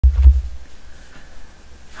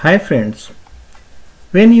Hi friends,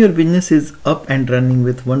 when your business is up and running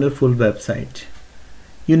with wonderful website,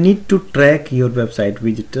 you need to track your website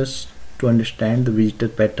visitors to understand the visitor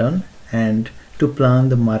pattern and to plan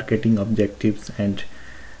the marketing objectives and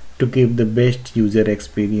to give the best user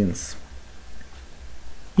experience.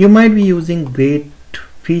 You might be using great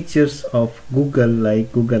features of Google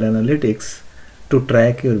like Google Analytics to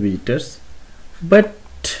track your visitors,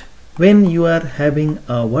 but when you are having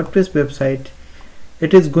a WordPress website,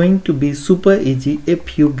 it is going to be super easy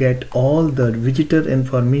if you get all the visitor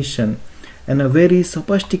information in a very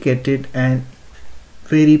sophisticated and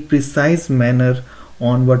very precise manner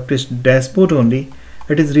on WordPress dashboard only.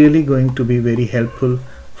 It is really going to be very helpful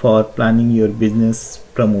for planning your business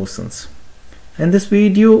promotions. In this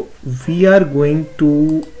video, we are going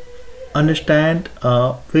to understand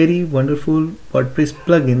a very wonderful WordPress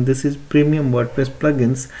plugin. This is premium WordPress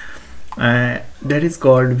plugins that is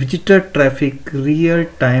called Visitor Traffic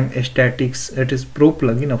Real-Time Statistics. It is pro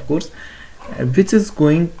plugin, of course, which is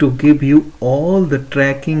going to give you all the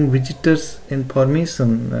tracking visitors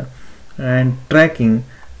information and tracking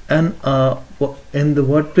and in the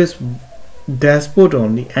WordPress dashboard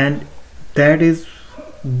only, and that is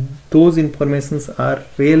those informations are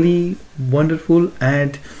really wonderful,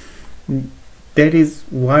 and that is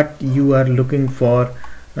what you are looking for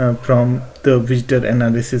from the visitor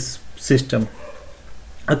analysis system.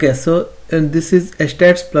 Okay, so this is a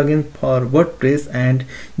stats plugin for WordPress, and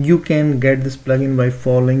you can get this plugin by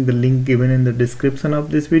following the link given in the description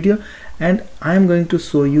of this video, and I'm going to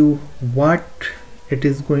show you what it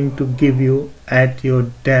is going to give you at your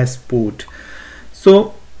dashboard.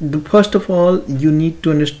 So first of all, you need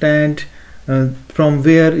to understand from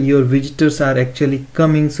where your visitors are actually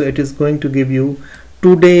coming. So it is going to give you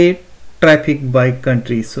today traffic by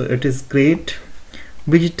country, so it is great.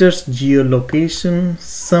 Visitors geolocation,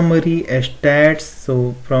 summary stats,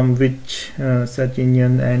 so from which search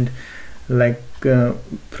engine and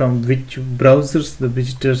from which browsers the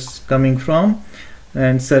visitors coming from,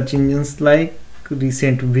 and search engines like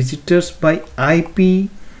recent visitors by IP,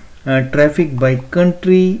 traffic by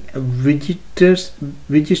country, visitors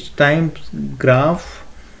visit time graph,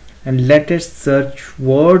 and latest search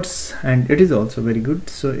words, and it is also very good.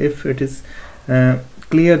 So if it is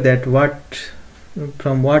clear that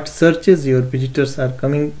from what searches your visitors are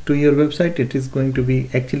coming to your website, it is going to be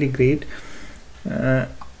actually great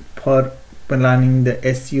for planning the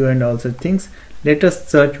SEO and also things. Latest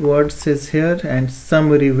search words is here, and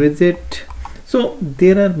summary visit. So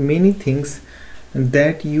there are many things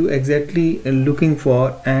that you exactly looking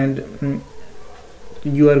for, and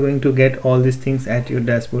you are going to get all these things at your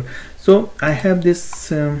dashboard. So I have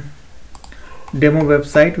this demo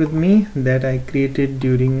website with me that I created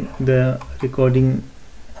during the recording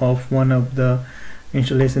of one of the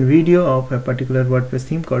installation video of a particular WordPress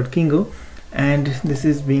theme called Kingo, and this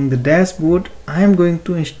is being the dashboard. I am going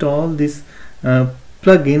to install this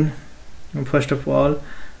plugin first of all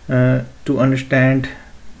to understand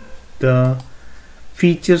the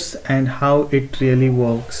features and how it really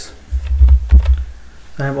works.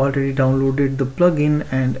 I have already downloaded the plugin,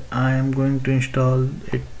 and I am going to install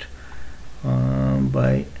it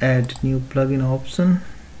by add new plugin option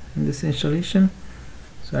in this installation.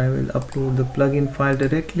 So I will upload the plugin file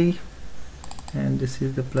directly, and this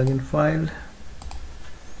is the plugin file,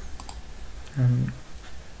 and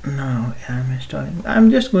now I am installing.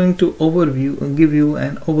 I'm just going to give you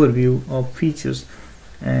an overview of features,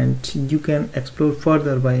 and you can explore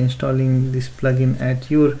further by installing this plugin at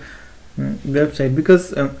your website,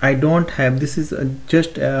 because I don't have, this is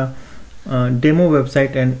just a demo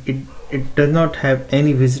website, and it does not have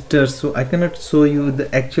any visitors, so I cannot show you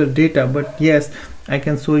the actual data, but yes, I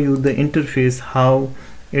can show you the interface, how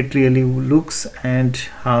it really looks and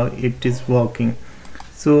how it is working.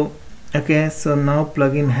 So okay, so now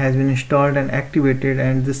plugin has been installed and activated,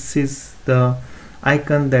 and this is the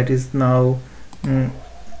icon that is now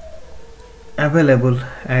available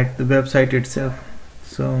at the website itself.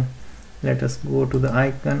 So let us go to the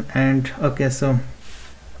icon, and okay, so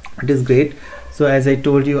it is great. So as I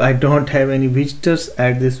told you, I don't have any visitors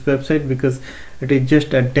at this website because it is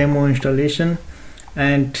just a demo installation,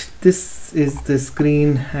 and this is the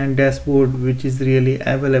screen and dashboard which is really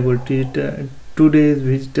available to today's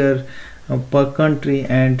visitor per country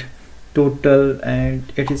and total,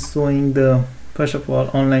 and it is showing the first of all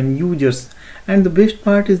online users, and the best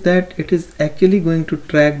part is that it is actually going to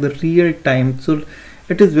track the real time. So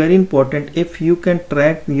it is very important. If you can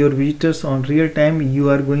track your visitors on real time, you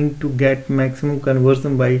are going to get maximum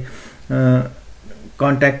conversion by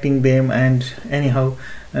contacting them and anyhow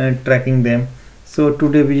tracking them. So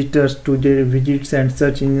today visitors, today widgets, and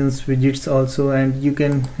search engines widgets also, and you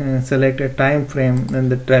can select a time frame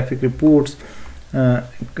and the traffic reports,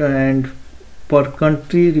 and per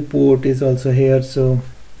country report is also here. So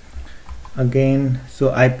again,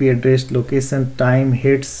 so IP address, location, time,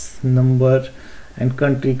 hits, number, and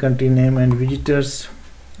country name, and visitors,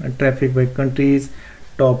 traffic by countries,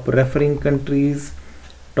 top referring countries,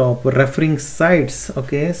 top referring sites.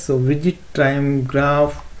 Okay, so widget time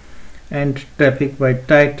graph, and traffic by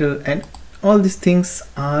title, and all these things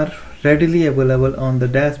are readily available on the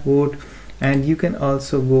dashboard. And you can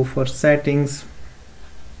also go for settings,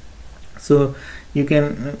 so you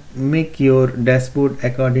can make your dashboard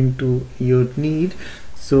according to your need.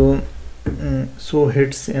 So so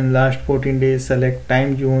hits in last 14 days, select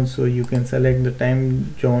time zone, so you can select the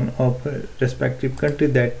time zone of respective country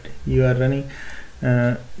that you are running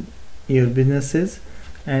your businesses.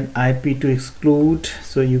 And IP to exclude,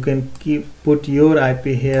 so you can put your IP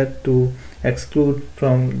here to exclude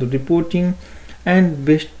from the reporting. And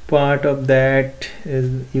best part of that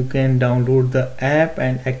is you can download the app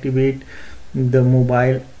and activate the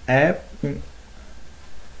mobile app,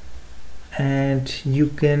 and you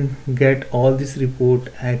can get all this report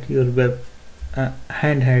at your web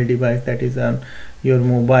handheld device, that is on your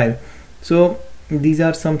mobile. So these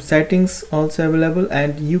are some settings also available,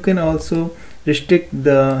 and you can also restrict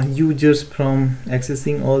the users from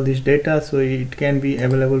accessing all this data, so it can be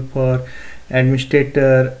available for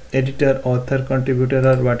administrator, editor, author, contributor,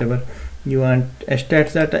 or whatever you want.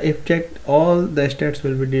 Stats data if checked, all the stats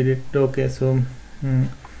will be deleted. Okay, so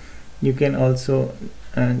you can also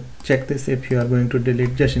check this if you are going to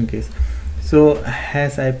delete, just in case. So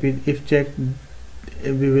has IP if checked,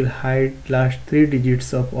 we will hide last 3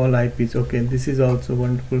 digits of all IPs. Okay, this is also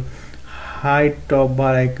wonderful. Hide top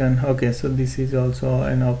bar icon. Okay, so this is also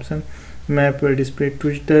an option. Map will display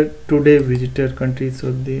Twitter today visitor country,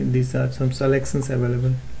 so these are some selections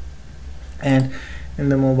available. And in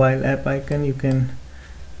the mobile app icon you can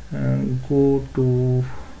go to,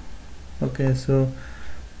 okay, so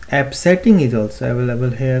app setting is also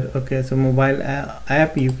available here. Okay, so mobile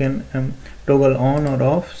app you can toggle on or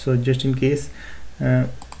off, so just in case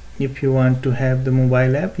if you want to have the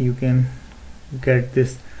mobile app, you can get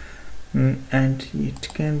this, and it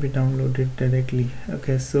can be downloaded directly.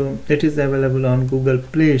 Okay, so it is available on Google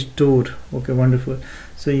Play Store. Okay, wonderful.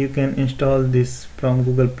 So you can install this from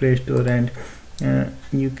Google Play Store, and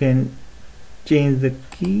you can change the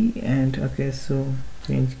key. And okay, so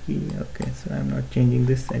change key. Okay, so I'm not changing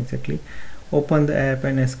this exactly. Open the app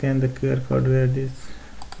and scan the QR code where this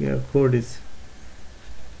QR code is.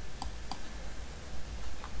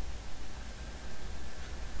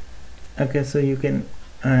 Okay, so you can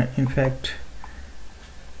in fact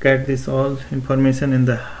get this all information in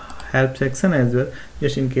the help section as well,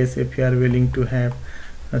 just in case if you are willing to have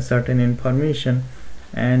a certain information,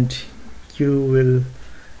 and you will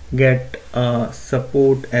get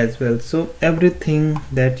support as well. So everything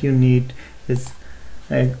that you need is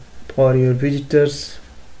for your visitors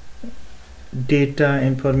data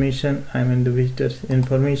information, I mean the visitors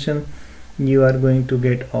information, you are going to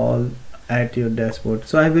get all at your dashboard.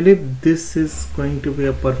 So I believe this is going to be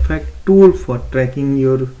a perfect tool for tracking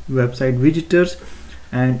your website visitors,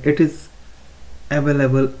 and it is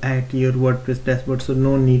available at your WordPress dashboard, so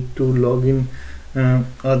no need to log in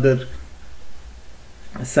other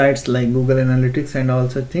sites like Google Analytics and all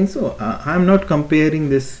such things. So I'm not comparing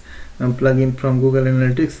this plugin from Google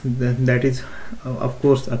Analytics, that is of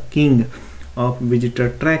course a king of visitor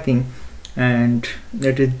tracking, and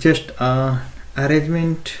it is just a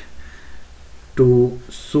arrangement to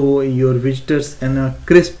show your visitors in a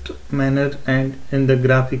crisp manner and in the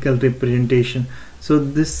graphical representation. So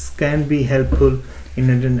this can be helpful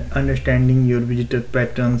in understanding your visitor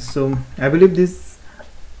patterns. So I believe this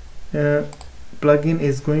plugin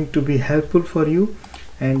is going to be helpful for you,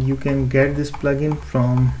 and you can get this plugin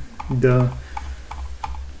from the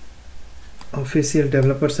official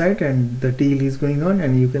developer site, and the deal is going on,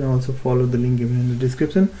 and you can also follow the link given in the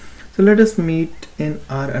description. So let us meet in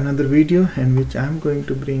our another video in which I'm going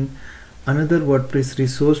to bring another WordPress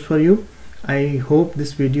resource for you. I hope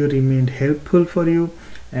this video remained helpful for you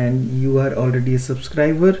and you are already a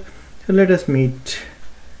subscriber. So let us meet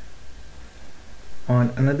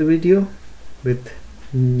on another video with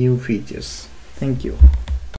new features. Thank you.